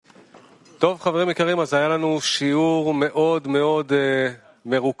טוב, חברים יקרים, אז היה לנו שיעור מאוד מאוד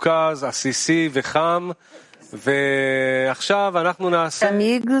מרוכז, עסיסי וחם, ועכשיו אנחנו נעשה...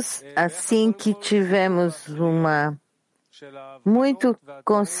 Amigos, assim que tivemos uma muito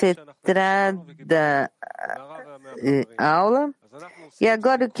concentrada aula, e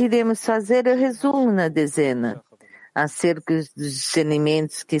agora queremos fazer o resumo na dezena, acerca dos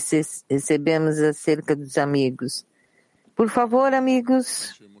discernimentos que recebemos acerca dos amigos. Por favor,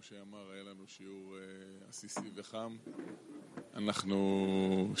 amigos.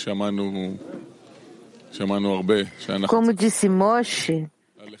 Como disse Moshe,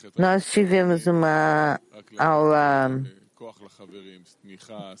 nós tivemos uma aula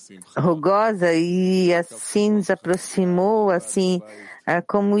rugosa e assim nos aproximou, assim, a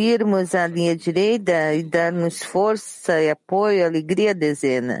como irmos à linha direita e darmos força e apoio, alegria à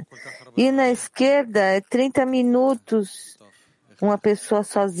dezena. E na esquerda é 30 minutos, uma pessoa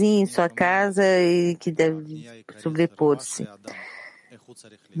sozinha em sua casa e que deve sobrepor-se.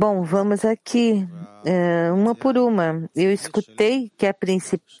 Bom, vamos aqui, uma por uma. Eu escutei que a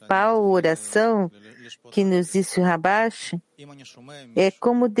principal oração que nos disse o Rabash é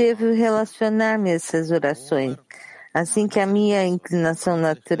como devo relacionar-me a essas orações. Assim que a minha inclinação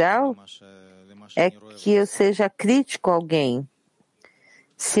natural é que eu seja crítico a alguém.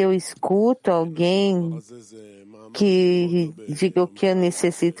 Se eu escuto alguém que diga o que eu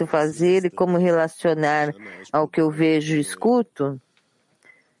necessito fazer e como relacionar ao que eu vejo e escuto,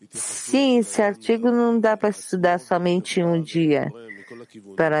 sim, esse artigo não dá para estudar somente em um dia,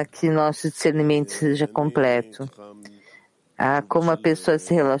 para que nosso discernimento seja completo. Como a pessoa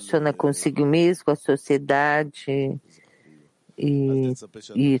se relaciona consigo mesmo, com a sociedade,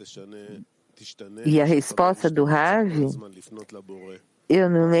 e a resposta do Rav, eu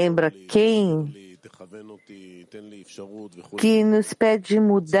não lembro quem, que nos pede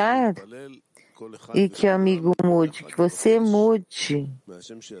mudar e que o amigo mude, que você mude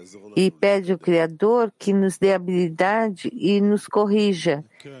e pede ao Criador que nos dê habilidade e nos corrija.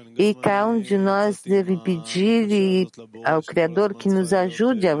 E cada um de nós deve pedir ao Criador que nos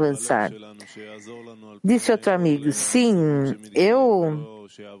ajude a avançar. Disse outro amigo, sim, eu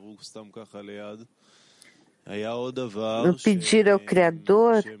pedir ao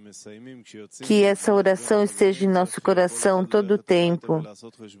Criador que essa oração esteja em nosso coração todo o tempo.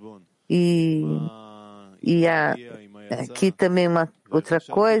 E aqui também uma outra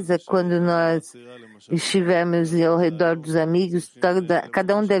coisa, quando nós estivermos ao redor dos amigos,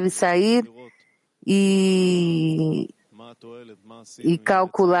 cada um deve sair e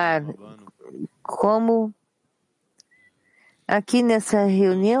calcular como aqui nessa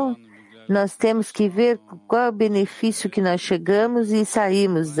reunião nós temos que ver qual é o benefício que nós chegamos e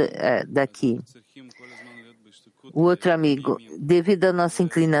saímos daqui. O outro amigo, devido à nossa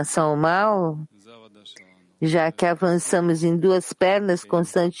inclinação ao mal, já que avançamos em duas pernas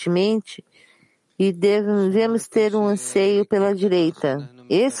constantemente e devemos ter um anseio pela direita.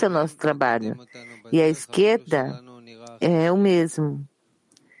 Esse é o nosso trabalho. E a esquerda é o mesmo.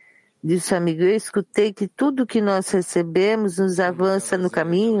 Disse o amigo, eu escutei que tudo que nós recebemos nos avança no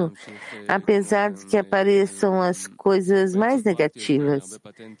caminho, apesar de que apareçam as coisas mais negativas.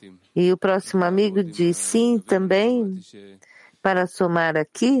 E o próximo amigo diz, sim, também, para somar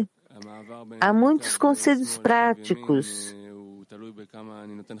aqui, há muitos conselhos práticos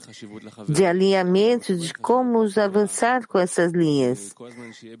de alinhamento de como avançar com essas linhas.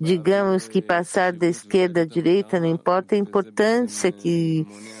 Digamos que passar da esquerda à direita não importa a importância que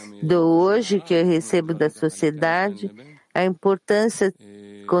dou hoje, que eu recebo da sociedade, a importância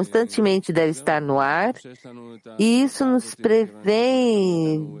constantemente deve estar no ar, e isso nos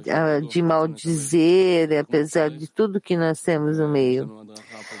prevém de maldizer, apesar de tudo que nós temos no meio.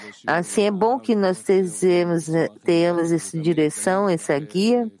 Assim, é bom que nós tenhamos essa direção, essa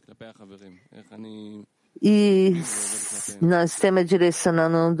guia, e nós temos a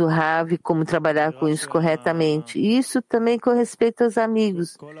direção do Rav, como trabalhar com isso corretamente. E isso também com respeito aos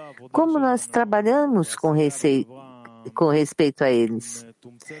amigos. Como nós trabalhamos com respeito a eles.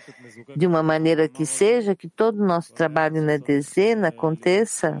 De uma maneira que seja que todo o nosso trabalho na dezena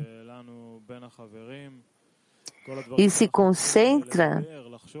aconteça e se concentra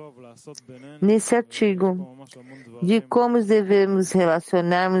nesse artigo de como devemos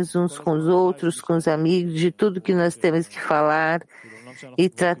relacionarmos uns com os outros, com os amigos, de tudo que nós temos que falar e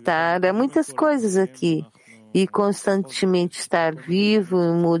tratar. Há muitas coisas aqui. E constantemente estar vivo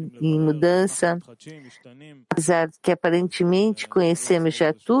em mudança. Apesar de que aparentemente conhecemos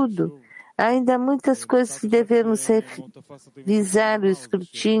já tudo, ainda há muitas coisas que devemos revisar os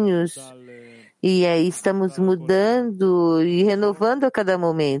escrutínios. E aí estamos mudando e renovando a cada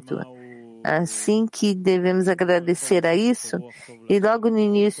momento. Assim que devemos agradecer a isso, e logo no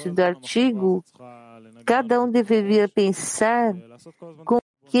início do artigo, cada um deveria pensar com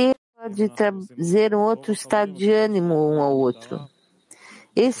que pode trazer um outro estado de ânimo um ao outro.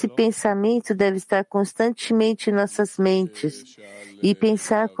 Esse pensamento deve estar constantemente em nossas mentes e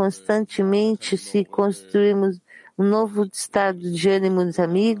pensar constantemente se construímos um novo estado de ânimo nos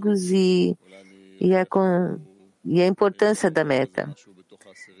amigos e a importância da meta.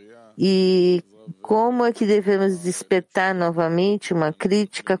 E como é que devemos despertar novamente uma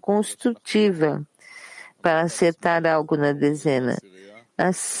crítica construtiva para acertar algo na dezena?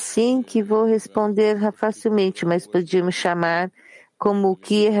 Assim que vou responder facilmente, mas podíamos chamar como o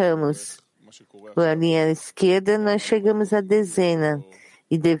que erramos. Pela linha esquerda, nós chegamos à dezena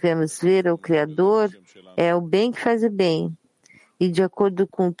e devemos ver o Criador é o bem que faz o bem. E de acordo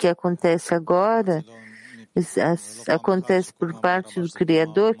com o que acontece agora, acontece por parte do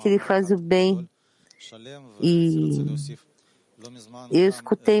Criador que ele faz o bem. E eu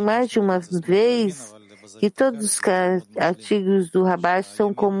escutei mais de uma vez que todos os artigos do Rabash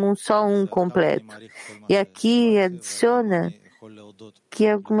são como só um completo. E aqui adiciona que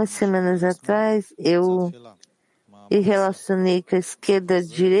algumas semanas atrás eu relacionei com a esquerda à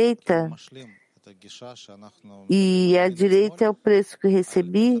direita, e a direita é o preço que eu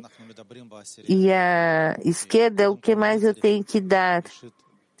recebi e a esquerda é o que mais eu tenho que dar.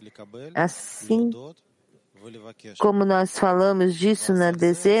 Assim como nós falamos disso na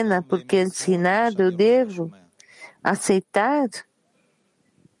dezena, porque antes de nada eu devo aceitar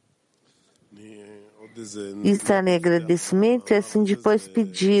e estar em agradecimento e assim depois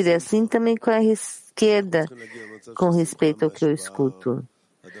pedir. E assim também com a esquerda, com respeito ao que eu escuto.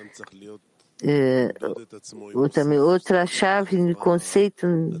 Também outra chave de conceito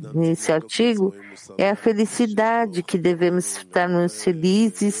nesse artigo é a felicidade, que devemos estarmos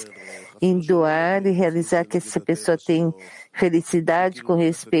felizes em doar e realizar que essa pessoa tem felicidade com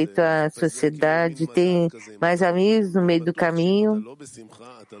respeito à sociedade, tem mais amigos no meio do caminho.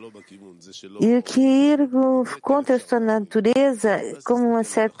 E que ir contra a sua natureza, como uma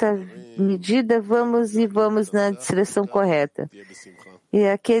certa medida, vamos na direção correta. E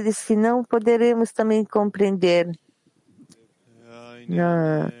aqueles que não poderemos também compreender.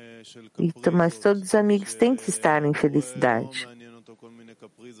 Mas todos os amigos têm que estar em felicidade.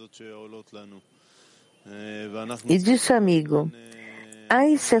 E disse o amigo, há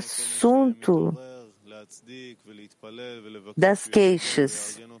esse assunto das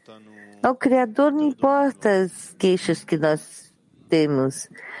queixas. Ao Criador não importa as queixas que nós temos,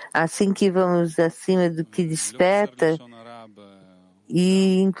 assim que vamos acima do que desperta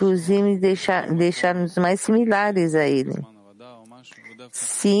e inclusive deixar-nos mais similares a Ele.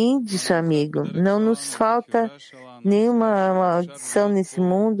 Sim, disse o amigo, não nos falta nenhuma maldição nesse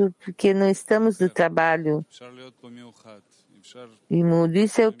mundo, porque não estamos no trabalho imundo.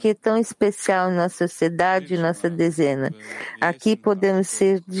 Isso é o que é tão especial em nossa sociedade e nossa dezena. Aqui podemos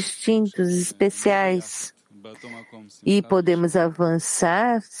ser distintos, especiais, e podemos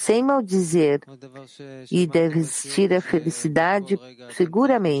avançar sem maldizer, e deve existir a felicidade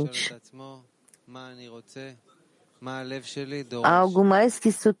seguramente. Algo mais que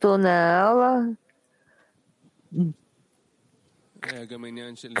estudou na aula?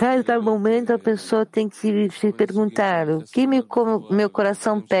 Cada momento a pessoa tem que se perguntar o que meu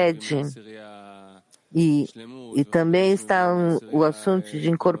coração pede. E também está o assunto de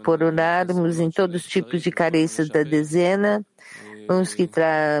incorporarmos em todos os tipos de carências da dezena, uns que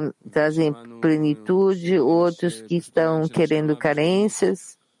trazem plenitude, outros que estão querendo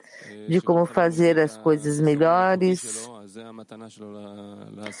carências, de como fazer as coisas melhores.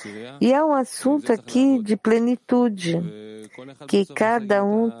 E há um assunto aqui de plenitude, que cada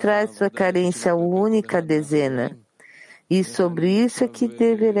um traz sua carência única à dezena. E sobre isso é que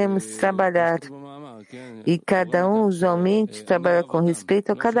deveremos trabalhar. E cada um usualmente trabalha com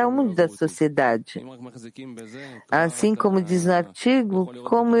respeito a cada um da sociedade. Assim como diz no artigo,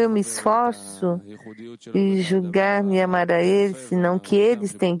 como eu me esforço em julgar-me e amar a eles, senão que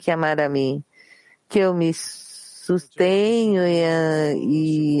eles têm que amar a mim. Que eu me sustenho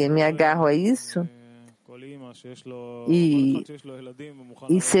e me agarro a isso. E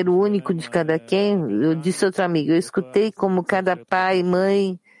ser o único de cada quem. Eu disse a outro amigo, eu escutei como cada pai e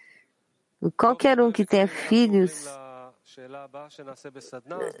mãe, qualquer um que tenha filhos,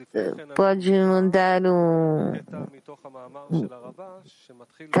 pode mandar um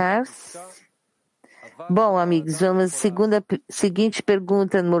cars. Bom, amigos, vamos à seguinte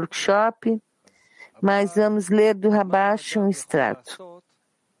pergunta no workshop, mas vamos ler do Rabash um extrato.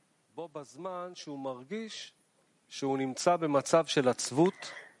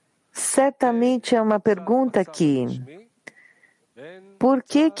 Certamente é uma pergunta aqui. Por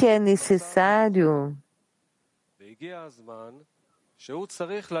que é necessário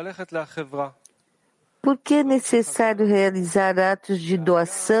realizar atos de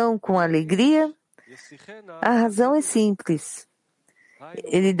doação com alegria? A razão é simples.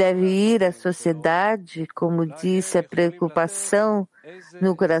 Ele deve ir à sociedade, como disse, a preocupação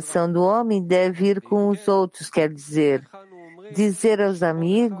no coração do homem deve ir com os outros, quer dizer aos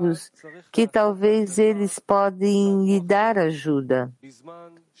amigos que talvez eles podem lhe dar ajuda.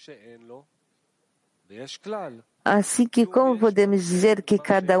 Assim que como podemos dizer que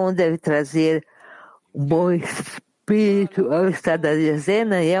cada um deve trazer um bom espírito ao estado da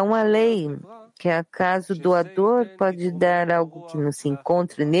dezena, é uma lei que acaso o doador pode dar algo que não se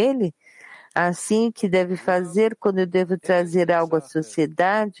encontre nele, assim que deve fazer quando eu devo trazer algo à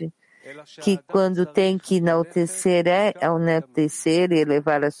sociedade, que quando tem que enaltecer e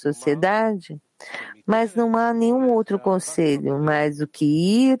elevar a sociedade, mas não há nenhum outro conselho mais do que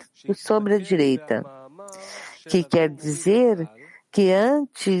ir sobre a direita, que quer dizer que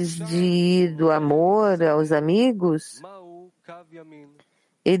antes de ir do amor aos amigos,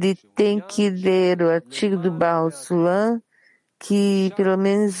 ele tem que ler o artigo do Baal Sulam, que pelo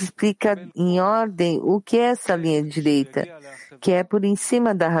menos explica em ordem o que é essa linha direita, que é por em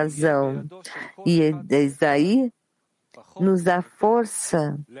cima da razão. E desde aí nos dá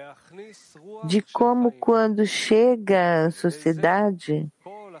força de como quando chega a sociedade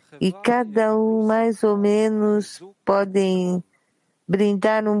e cada um mais ou menos podem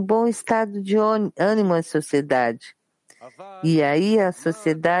brindar um bom estado de ânimo à sociedade. E aí a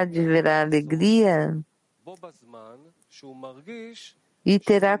sociedade verá alegria e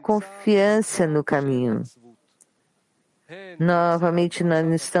terá confiança no caminho. Novamente, nós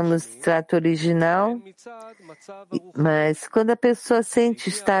não estamos no trato original, mas quando a pessoa sente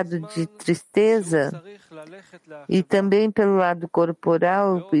estado de tristeza, e também pelo lado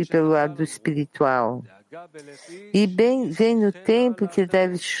corporal e pelo lado espiritual, e vem no tempo que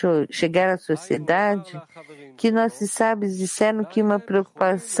deve chegar à sociedade, que nossos sábios disseram que uma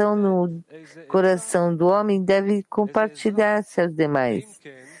preocupação no coração do homem deve compartilhar-se aos demais.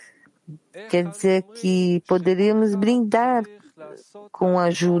 Quer dizer que poderíamos brindar com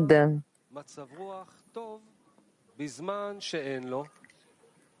ajuda.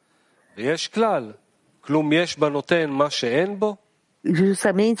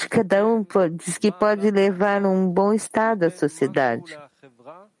 Justamente cada um diz que pode levar um bom estado à sociedade.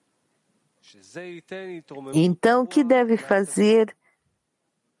 Então, o que deve fazer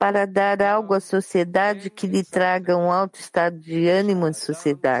para dar algo à sociedade que lhe traga um alto estado de ânimo à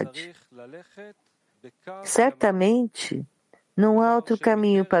sociedade? Certamente, não há outro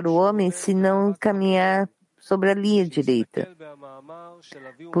caminho para o homem senão caminhar sobre a linha direita.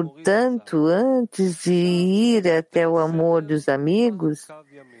 Portanto, antes de ir até o amor dos amigos,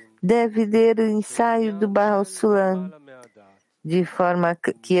 deve ler o ensaio do Baal Sulam, de forma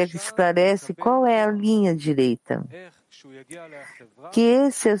que esclarece qual é a linha direita. Que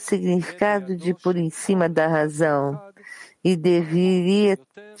esse é o significado de por em cima da razão, e deveria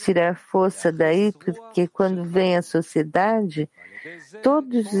tirar força daí, porque quando vem a sociedade,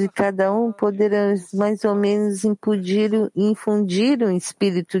 todos e cada um poderão mais ou menos infundir um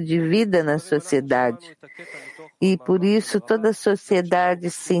espírito de vida na sociedade. E por isso toda a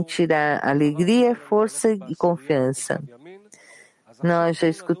sociedade sentirá alegria, força e confiança. Nós já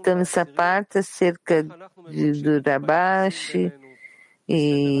escutamos essa parte acerca do Rabashi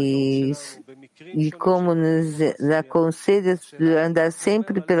e como nos aconselha andar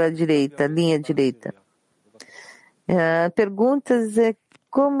sempre pela direita, linha direita. Perguntas é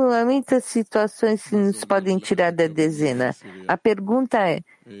como há muitas situações que nos podem tirar da dezena. A pergunta é,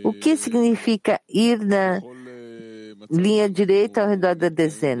 o que significa ir na linha direita ao redor da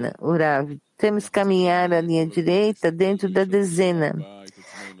dezena? Urav, temos que caminhar a linha direita dentro da dezena.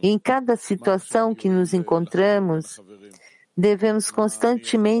 E em cada situação que nos encontramos, devemos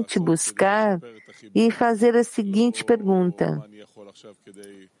constantemente buscar e fazer a seguinte pergunta: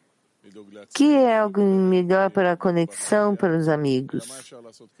 que é algo melhor para a conexão para os amigos?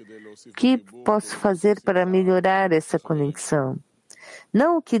 O que posso fazer para melhorar essa conexão?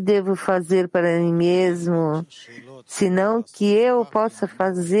 Não o que devo fazer para mim mesmo, senão o que eu possa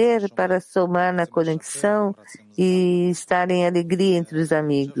fazer para somar na conexão e estar em alegria entre os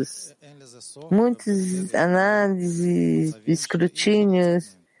amigos. Muitas análises,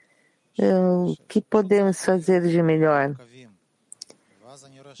 escrutínios, o que podemos fazer de melhor?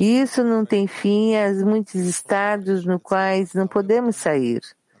 E isso não tem fim, há muitos estados no quais não podemos sair.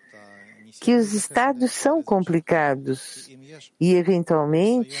 que os estados são complicados e,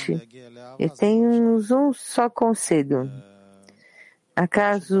 eventualmente, temos um só conselho.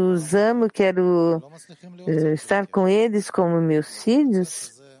 Acaso os amo, quero estar com eles como meus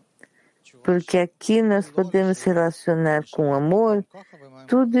filhos? Porque aqui nós podemos relacionar com amor,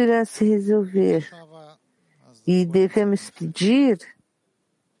 tudo irá se resolver. E devemos pedir,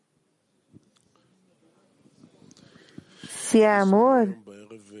 se há amor,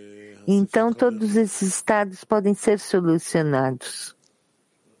 então todos esses estados podem ser solucionados.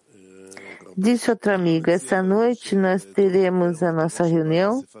 Disse outro amigo, essa noite nós teremos a nossa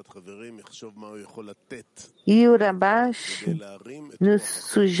reunião e o Rabash nos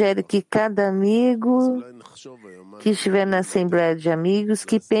sugere que cada amigo que estiver na Assembleia de Amigos,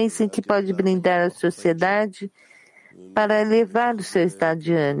 que pensem que pode brindar à sociedade para elevar o seu estado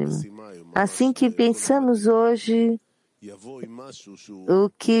de ânimo. Assim que pensamos hoje, o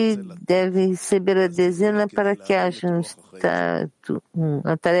que deve receber a dezena para que haja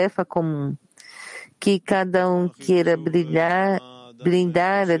uma tarefa comum, que cada um queira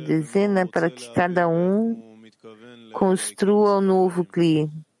brindar a dezena para que cada um construa um novo clima.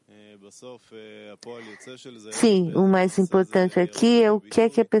 Sim, o mais importante aqui é o que é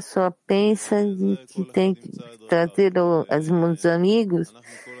que a pessoa pensa e que tem que trazer aos meus amigos,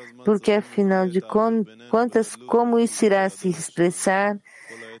 porque afinal de contas, como isso irá se expressar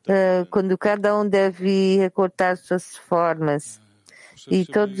quando cada um deve recortar suas formas e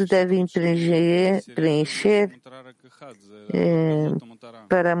todos devem preencher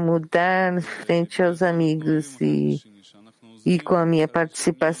para mudar frente aos amigos e com a minha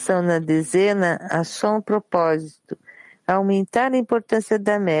participação na dezena, há só um propósito, aumentar a importância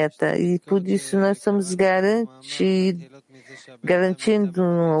da meta, e por isso nós estamos garantindo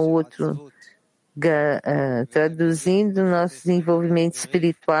um ao outro, traduzindo nosso desenvolvimento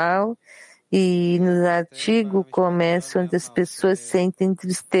espiritual, e no artigo começa onde as pessoas sentem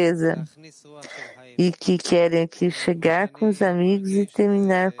tristeza e que querem aqui chegar com os amigos e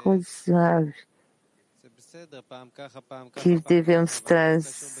terminar com o suave. Que devemos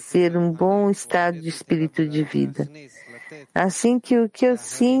trazer um bom estado de espírito de vida. Assim que o que eu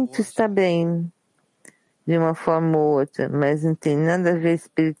sinto está bem, de uma forma ou outra, mas não tem nada a ver com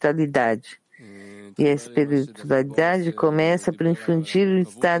espiritualidade. E a espiritualidade começa por infundir o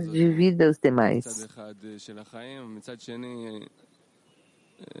estado de vida aos demais.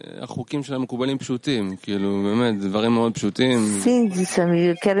 Sim, disse o amigo,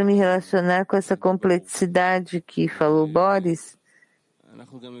 eu quero me relacionar com essa complexidade que falou Boris,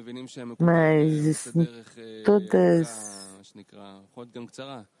 mas todas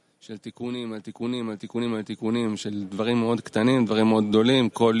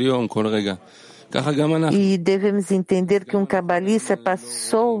e devemos entender que um cabalista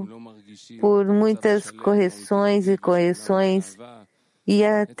passou por muitas correções e correções, e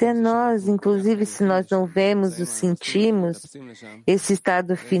até nós, inclusive se nós não vemos ou sentimos esse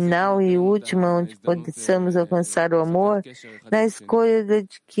estado final e último onde possamos alcançar o amor, na escolha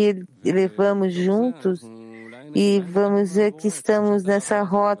de que levamos juntos, e vamos ver que estamos nessa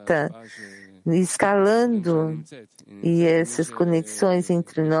rota, escalando, e essas conexões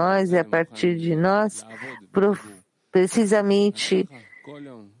entre nós e a partir de nós, precisamente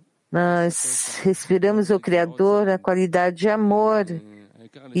nós respiramos o Criador, a qualidade de amor,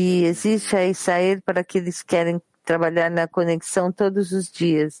 e existe a Israel para aqueles que querem trabalhar na conexão todos os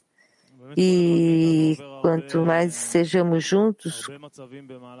dias. E quanto mais sejamos juntos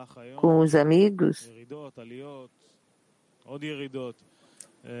com os amigos,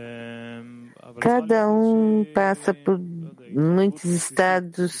 cada um passa por muitos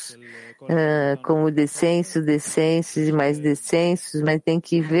estados, como descensos e mais descensos, mas tem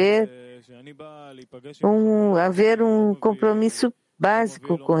que haver um compromisso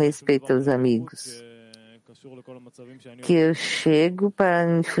básico com respeito aos amigos. Que eu chego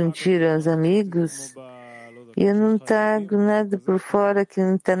para infundir aos amigos e eu não trago nada por fora que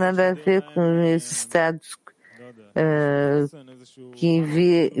não tem nada a ver com os meus estados que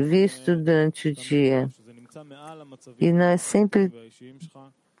visto durante o dia. E nós sempre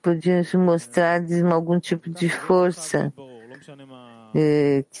podíamos mostrar algum tipo de força.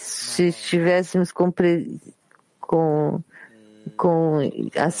 Se estivéssemos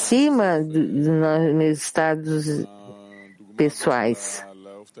acima dos meus estados pessoais.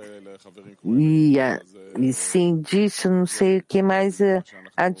 E sim disso, não sei o que mais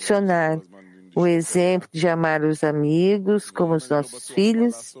adicionar. O exemplo de amar os amigos como os nossos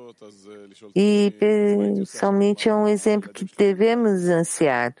filhos, e pessoalmente é um exemplo que devemos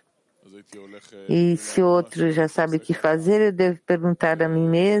ansiar. E se outro já sabe o que fazer, eu devo perguntar a mim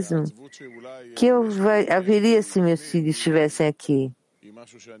mesmo que haveria se meus filhos estivessem aqui.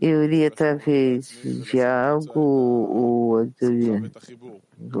 Eu iria através de algo ou de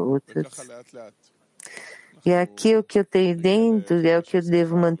outros. E aqui o que eu tenho dentro é o que eu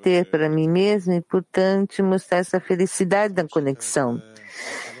devo manter para mim mesmo e, portanto, mostrar essa felicidade da conexão.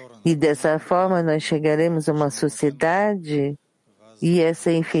 E dessa forma nós chegaremos a uma sociedade e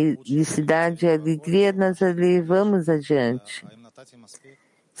essa infelicidade e alegria nós a levamos adiante.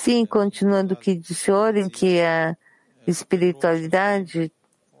 Sim, continuando o que disse Oren, que a espiritualidade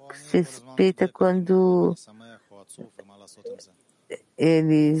se respeita quando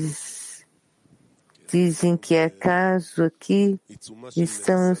eles dizem que é acaso aqui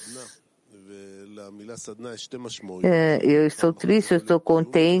estamos. Eu estou triste, eu estou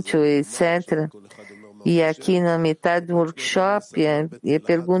contente, etc. E aqui na metade do workshop, a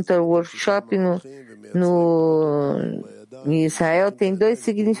pergunta do workshop em Israel tem dois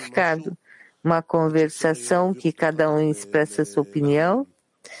significados. Uma conversação que cada um expressa a sua opinião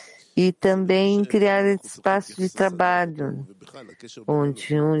e também criar espaço de trabalho,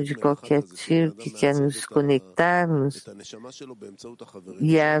 onde qualquer tio que quer nos conectarmos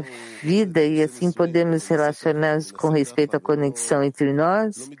e a vida, e assim podemos relacionar-nos com respeito à conexão entre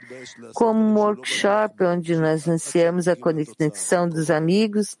nós, como um workshop onde nós ansiamos a conexão dos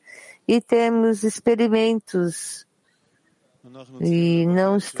amigos e temos experimentos e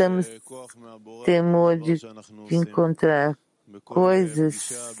não estamos temor de encontrar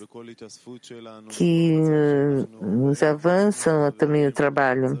coisas que nos avançam também o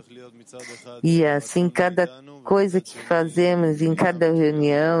trabalho. E assim, cada coisa que fazemos, em cada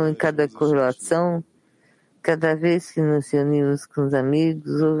reunião, em cada correlação, cada vez que nos reunimos com os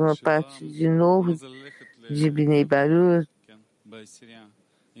amigos, houve uma parte de novo de Bnei Baruch.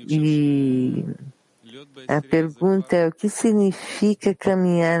 E a pergunta é: o que significa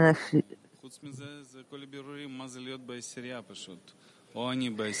caminhar na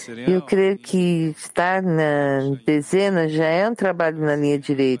Eu creio que estar na dezena já é um trabalho na linha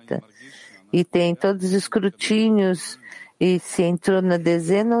direita. E tem todos os escrutínios, e se entrou na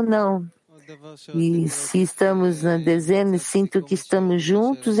dezena ou não. E se estamos na dezena, sinto que estamos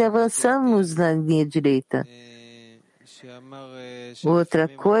juntos e avançamos na linha direita. Outra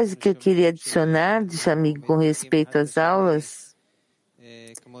coisa que eu queria adicionar, disse amigo, com respeito às aulas,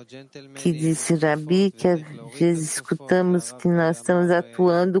 que disse Rabi, que às vezes escutamos que nós estamos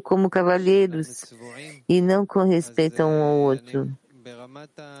atuando como cavalheiros e não com respeito a um ao outro.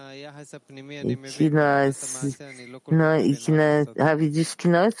 E que Rabi disse que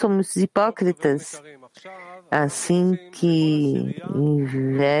nós somos hipócritas, assim que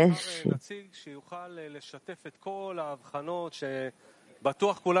investe.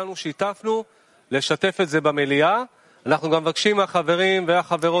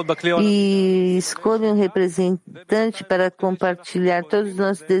 E escolha um representante para compartilhar todos os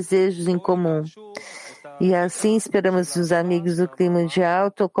nossos desejos em comum. E assim esperamos os amigos do clima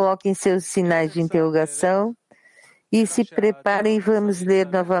mundial coloquem seus sinais de interrogação e se preparem e vamos ler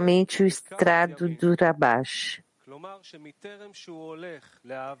novamente o extrato do Rabash.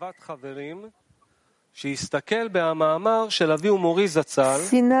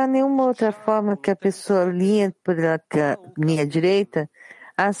 Se não há nenhuma outra forma que a pessoa linha pela linha direita,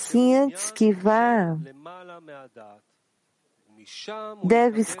 assim antes que vá,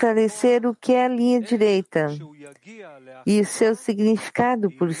 deve esclarecer o que é a linha direita e o seu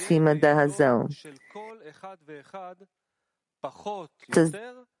significado por cima da razão.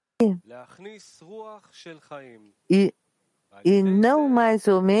 E não mais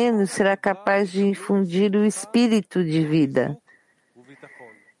ou menos será capaz de infundir o espírito de vida.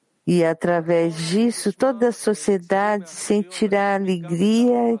 E através disso toda a sociedade sentirá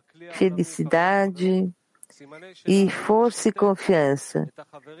alegria, felicidade e força e confiança.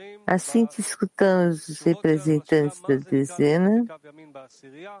 Assim que escutamos os representantes da dezena,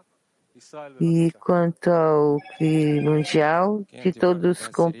 e quanto ao clima mundial, que todos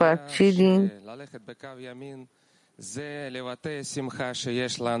compartilhem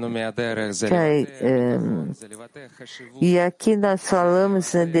e aqui nós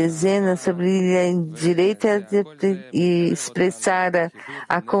falamos na dezena sobre a direita e expressar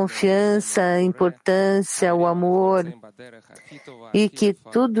a confiança, a importância, o amor, e que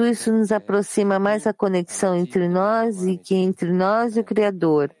tudo isso nos aproxima mais a conexão entre nós e que entre nós e o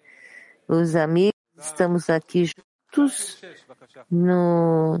Criador. Os amigos, estamos aqui juntos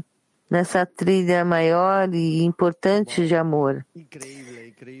nessa trilha maior e importante de amor.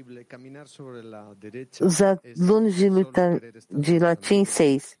 Os alunos de latim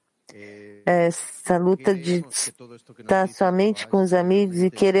 6. essa luta de estar somente com os amigos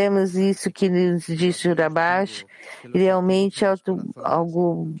e queremos isso que nos disse o Rabash, realmente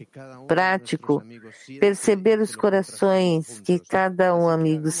algo prático, perceber os corações que cada um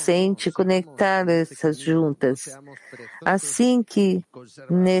amigo sente, conectar essas juntas. Assim que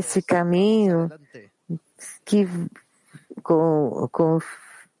nesse caminho que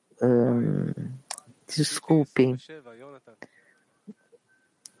desculpem.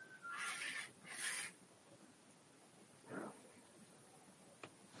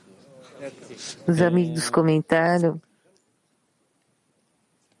 Os amigos comentaram.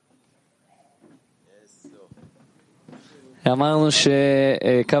 אמרנו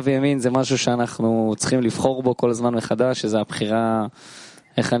שקו ימין זה משהו שאנחנו צריכים לבחור בו כל הזמן מחדש, שזה הבחירה,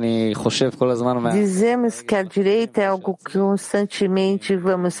 איך אני חושב כל הזמן. Dizemos que a direita é algo que constantemente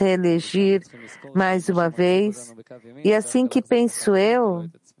vamos reelegir mais uma vez. E assim que penso eu,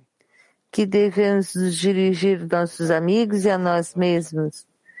 que devemos nos dirigir aos nossos amigos e a nós mesmos.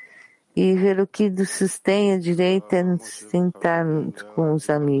 E ver o que nos sustém a direita é nos sentar com os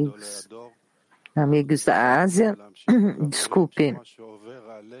amigos. Amigos da Ásia, desculpe.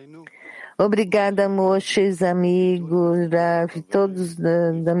 Obrigada, Moshes, amigos, Rav, todos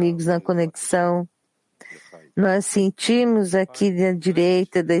os amigos na conexão. Nós sentimos aqui da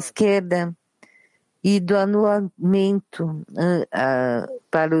direita, da esquerda, e do anulamento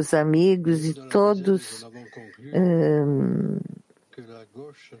para os amigos e todos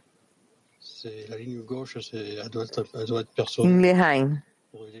em Lehaim.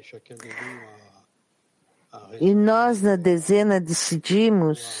 E nós na dezena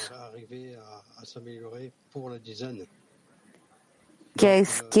decidimos que a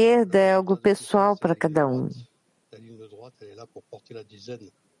esquerda é algo pessoal para cada um.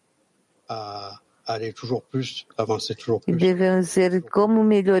 E devemos ver como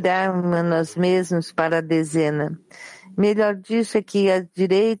melhorar nós mesmos para a dezena. Melhor disso é que a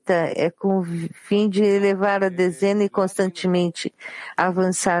direita é com o fim de elevar a dezena e constantemente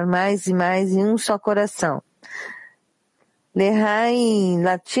avançar mais e mais em um só coração. Lehaim,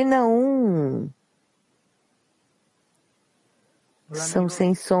 Latina 1. São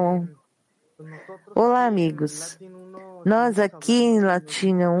sem som. Olá, amigos. Nós aqui em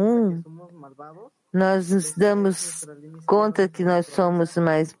Latina 1, nós nos damos conta que nós somos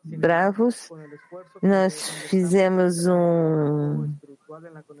mais bravos. Nós fizemos um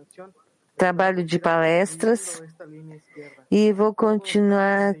trabalho de palestras e vou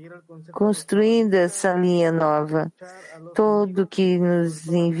continuar construindo essa linha nova. Tudo que nos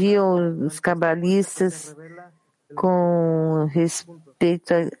enviam os cabalistas com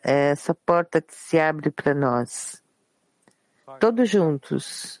respeito a essa porta que se abre para nós. Todos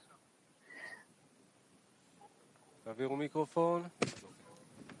juntos.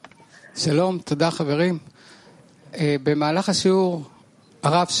 שלום, תודה חברים. במהלך השיעור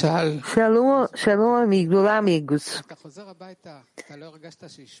הרב שאל, Shalom, amigos. אתה חוזר הביתה, אתה לא הרגשת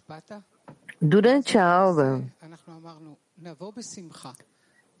שהשפעת? Durante a aula, אנחנו אמרנו, נבוא בשמחה.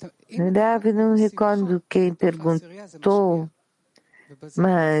 Rav, não recordo quem perguntou,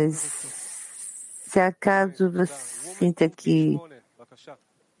 mas se acaso você sinta que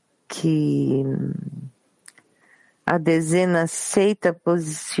a dezena aceita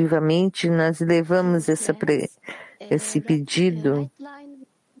positivamente, nós levamos esse pedido.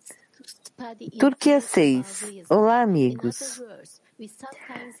 Turquia 6. Olá, amigos.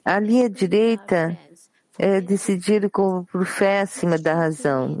 A linha direita é decidir por fé acima da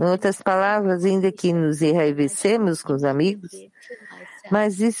razão. Em outras palavras, ainda que nos enraivecemos com os amigos,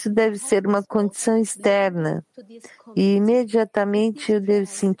 mas isso deve ser uma condição externa. E imediatamente eu devo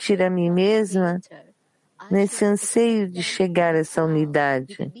sentir a mim mesma nesse anseio de chegar a essa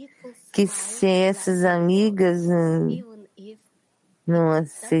unidade, que se essas amigas não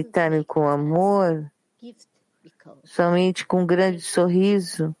aceitarem com amor, somente com um grande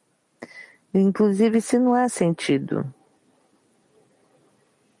sorriso, inclusive se não há sentido.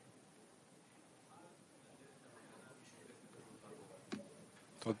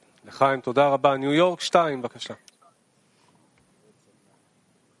 לחיים, תודה רבה. ניו יורק 2, בבקשה.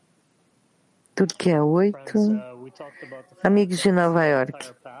 Turquia 8. Amigos de Nova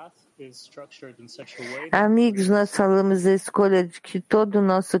York. Amigos, nós falamos da escolha de que todo o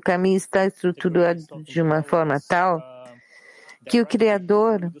nosso caminho está estruturado de uma forma tal que o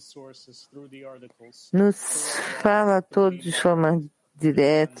Criador nos fala a todos de forma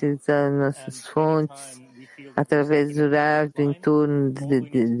direta das nossas fontes, através do Rav, do entorno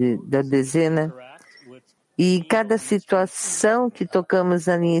da dezena. E em cada situação que tocamos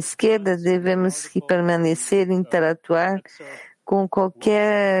na linha esquerda, devemos permanecer e interatuar com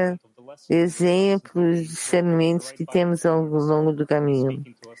qualquer exemplo, discernimentos que temos ao longo do caminho.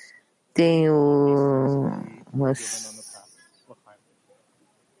 Tenho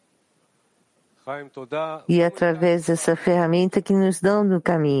e através dessa ferramenta que nos dão no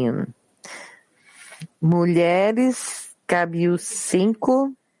caminho. Mulheres, cabe os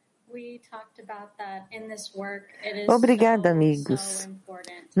 5. Obrigada, amigos.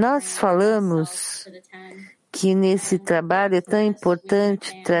 Nós falamos que nesse trabalho é tão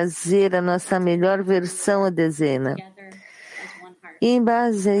importante trazer a nossa melhor versão à dezena. E em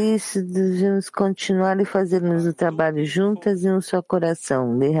base a isso, devemos continuar e fazermos o trabalho juntas em um só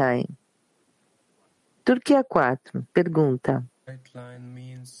coração. Lehai. Turquia 4. Pergunta.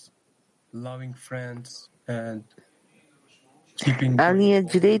 A linha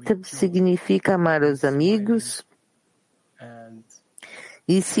direita significa amar os amigos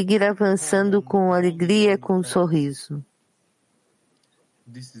e seguir avançando com alegria, com um sorriso.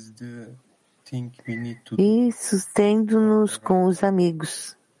 E sustendo-nos com os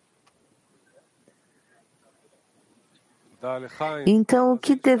amigos. Então, o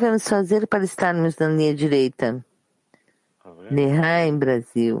que devemos fazer para estarmos na linha direita? Lehaim,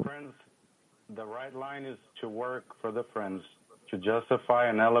 Brasil. The right line is to work for the friends, to justify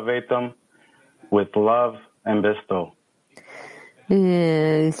and elevate them with love and bestow.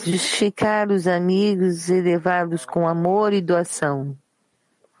 Justificar os amigos e elevá-los com amor e doação.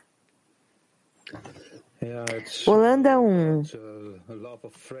 Holanda 1.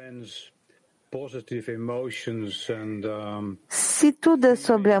 Se tudo é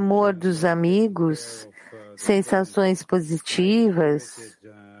sobre amor dos amigos, sensações positivas,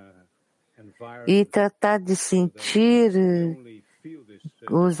 e tratar de sentir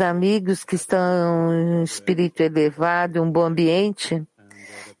os amigos que estão em espírito elevado, um bom ambiente,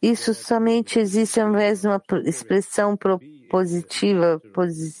 isso somente existe através de uma expressão positiva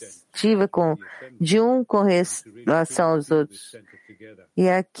com relação aos outros. E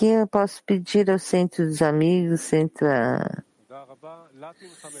aqui eu posso pedir ao centro dos amigos,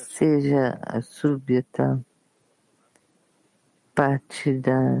 seja a súbita parte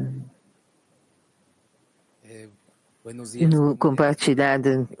no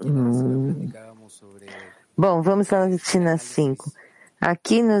compartilhado. Bom, vamos lá na China 5.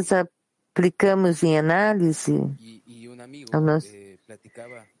 Aqui nós aplicamos em análise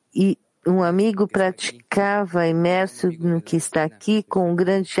e um amigo praticava imerso no que está aqui com um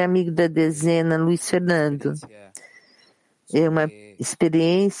grande amigo da dezena, Luiz Fernando. É uma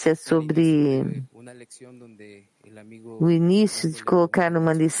experiência sobre o início de colocar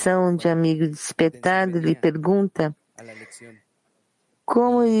uma lição onde o amigo despertado lhe pergunta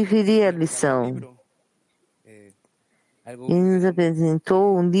como ele viria a lição. E nos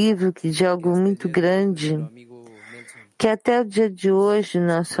apresentou um livro de algo muito grande, que até o dia de hoje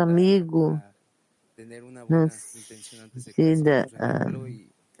nosso amigo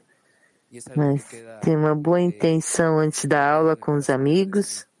mas tem uma boa intenção antes da aula com os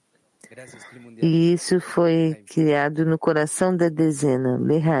amigos, e isso foi criado no coração da dezena,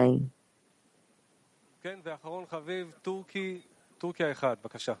 Lehaim.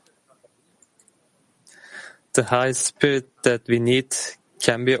 The high spirit that we need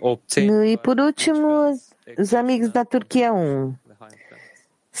can be obtained. E por último, os amigos da Turquia 1.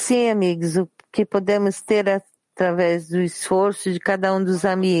 Sim, amigos, o que podemos ter através do esforço de cada um dos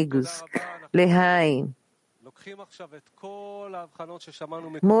amigos. Lehaim.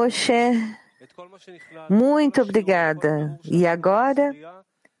 Moshe, muito obrigada. E agora,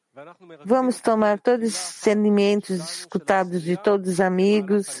 vamos tomar todos os discernimentos escutados de todos os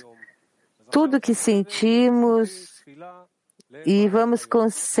amigos, tudo que sentimos, e vamos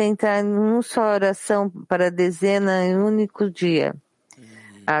concentrar em uma só oração para a dezena em um único dia.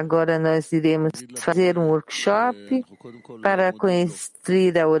 Agora nós iremos fazer um workshop para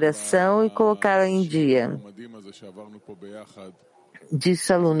construir a oração e colocá-la em dia.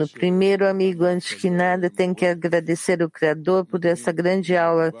 Disse o aluno, primeiro amigo, antes que nada, tenho que agradecer ao Criador por essa grande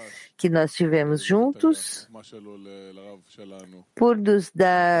aula que nós tivemos juntos, por nos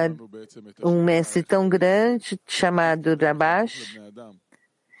dar um mestre tão grande chamado Rabash,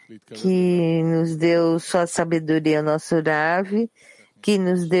 que nos deu só sabedoria, nosso Rav, que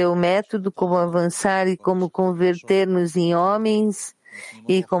nos deu o método como avançar e como converter-nos em homens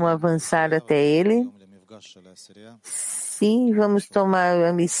e como avançar até Ele. Sim, vamos tomar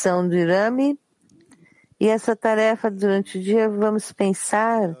a missão do Irami e essa tarefa durante o dia vamos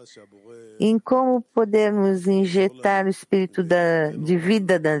pensar em como podermos injetar o espírito de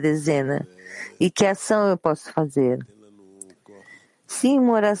vida da dezena e que ação eu posso fazer. Sim,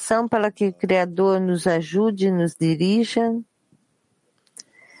 uma oração para que o Criador nos ajude e nos dirija.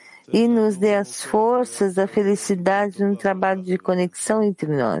 e nos dê as forças, a felicidade no trabalho de conexão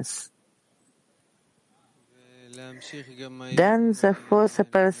entre nós. Dá-nos a força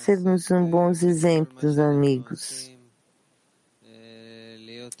para sermos bons exemplos, amigos.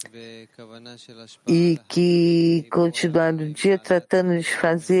 E que continuar o dia tratando de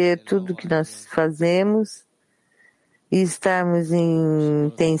fazer tudo o que nós fazemos e estarmos em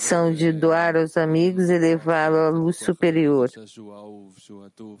intenção de doar aos amigos e levá-lo à luz superior.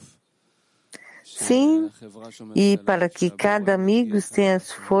 Sim, e para que cada amigo tenha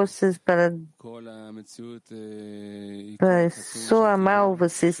as forças para só amar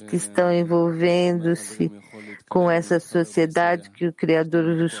vocês que estão envolvendo-se com essa sociedade que o Criador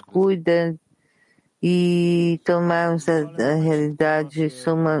os cuida e tomarmos a realidade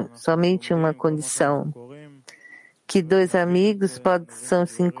somente uma condição. Que dois amigos possam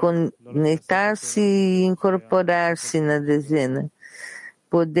se conectar-se e incorporar-se na dezena.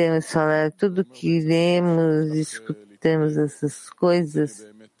 Podemos falar tudo que lemos, escutamos essas coisas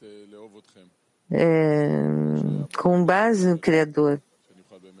com base no Criador.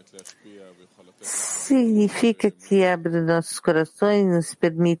 Significa que abre nossos corações e nos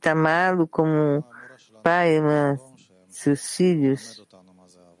permita amá-lo como pai ama seus filhos.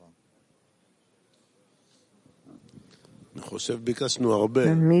 O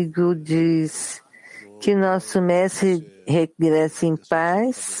amigo diz que nosso mestre regresse em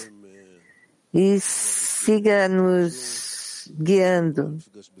paz e siga nos guiando.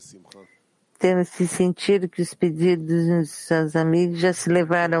 Temos que sentir que os pedidos dos seus amigos já se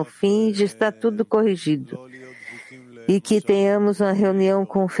levaram ao fim e já está tudo corrigido. E que tenhamos uma reunião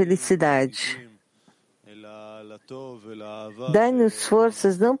com felicidade. Dai-nos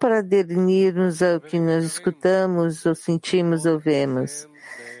forças não para aderirmos ao que nós escutamos, ou sentimos ou vemos,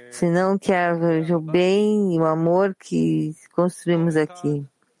 senão que haja o bem e o amor que construímos aqui.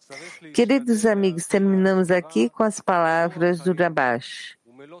 Queridos amigos, terminamos aqui com as palavras do Rabash.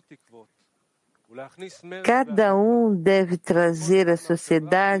 Cada um deve trazer à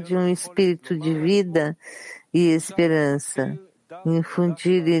sociedade um espírito de vida e esperança,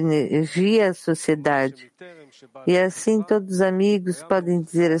 infundir energia à sociedade. E assim todos os amigos podem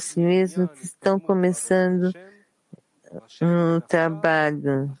dizer a si mesmos que estão começando um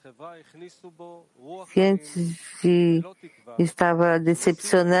trabalho que antes estava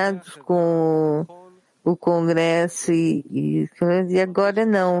decepcionados com o Congresso e agora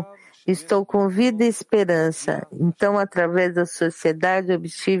não. Estou com vida e esperança. Então, através da sociedade,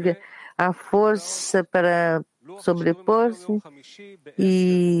 obtive a força para sobrepor-se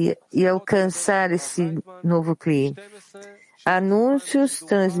e alcançar esse novo cliente. Anúncios,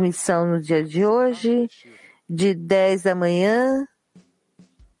 transmissão no dia de hoje, de 10 da manhã,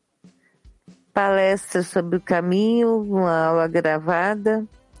 palestra sobre o caminho, uma aula gravada,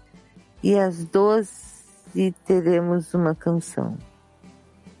 e às 12 teremos uma canção.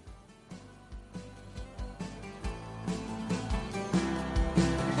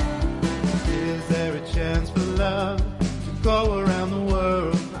 Is there a chance for love to go around the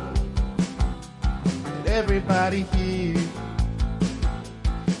world? Let everybody hear.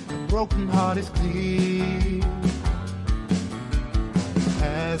 The broken heart is clear.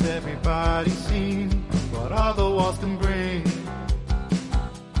 Has everybody seen what all the walls can bring?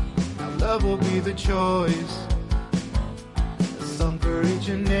 Now love will be the choice. A song for each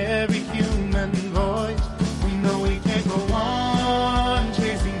and every human voice. We know we can't go on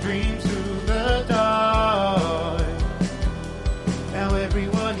chasing dreams through the dark. Now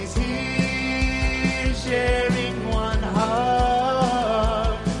everyone is here sharing one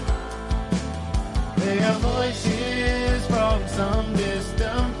heart. They are voices from some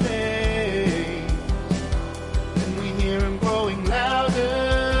distant place, and we hear them growing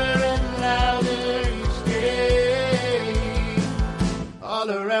louder and louder each day. All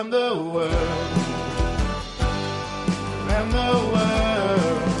around the world, around the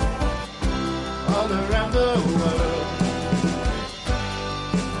world, all around the world,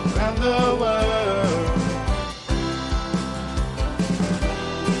 around the world.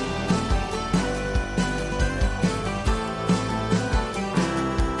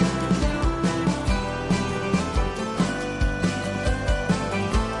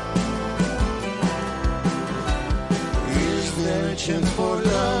 Is there a chance for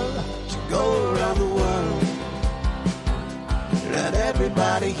love to go around the world? Let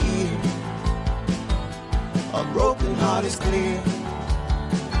everybody hear. A broken heart is clear.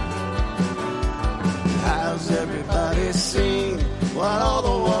 How's everybody seen what all the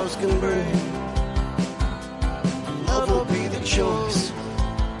walls can bring? Love will be the choice.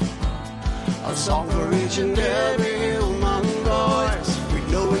 A song for each and every human voice. We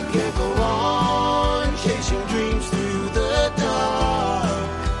know we can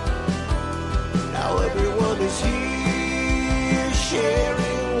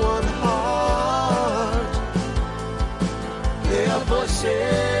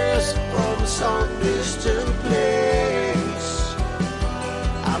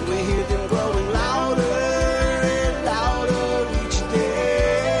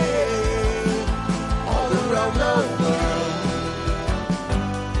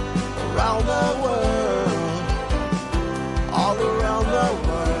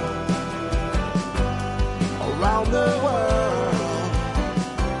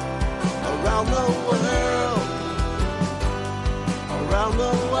around the world, around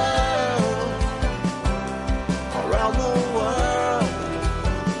the